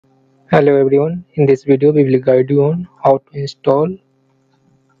Hello everyone, in this video we will guide you on how to install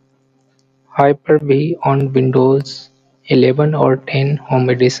Hyper-V on Windows 11 or 10 Home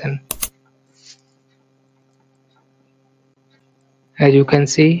Edition. As you can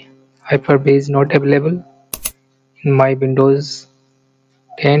see, Hyper-V is not available in my Windows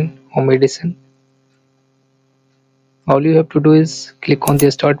 10 Home Edition. All you have to do is click on the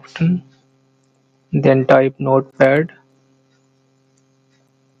start button, then type Notepad.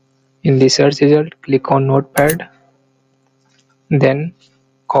 In the search result, click on Notepad, then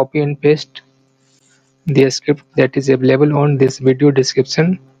copy and paste the script that is available on this video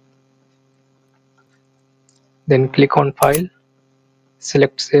description. Then click on File,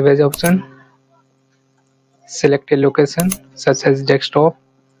 select Save As option, select a location such as desktop,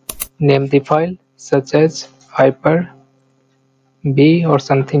 name the file such as Hyper-V or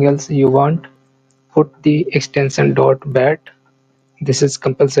something else you want, put the extension .bat, this is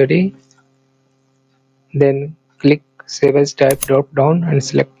compulsory, then click Save As Type drop down and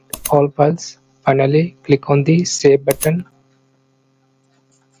select all files. Finally click on the Save button.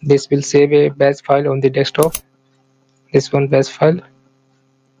 This will save a batch file on the desktop, this one batch file.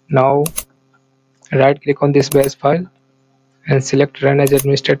 Now right click on this batch file and select Run as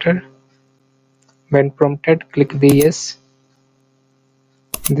Administrator. When prompted, click the Yes.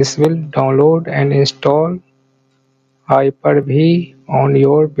 This will download and install Hyper-V on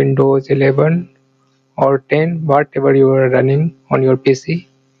your Windows 11 or 10, whatever you are running on your PC.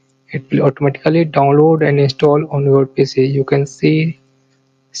 It will automatically download and install on your PC. You can see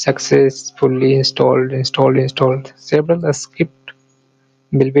successfully installed. Several scripts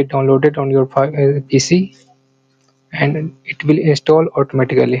will be downloaded on your PC and it will install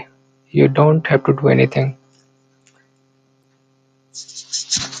automatically. You don't have to do anything.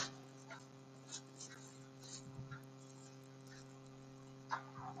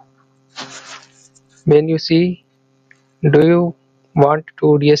 When you see, do you want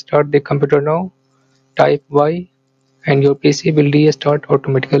to restart the computer now? Type Y and your PC will restart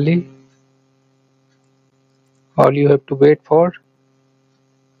automatically. All you have to wait for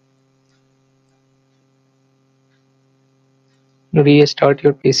restart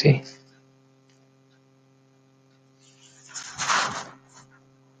your PC.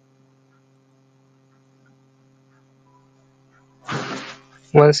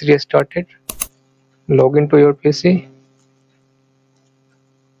 Once restarted, log into your PC.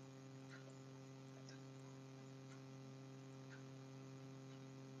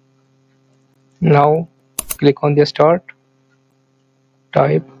 Now click on the start.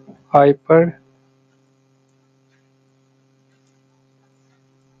 Type Hyper-V.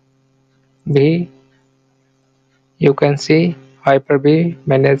 You can see Hyper-V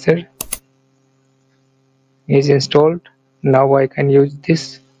Manager is installed. Now I can use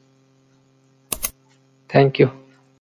this. Thank you.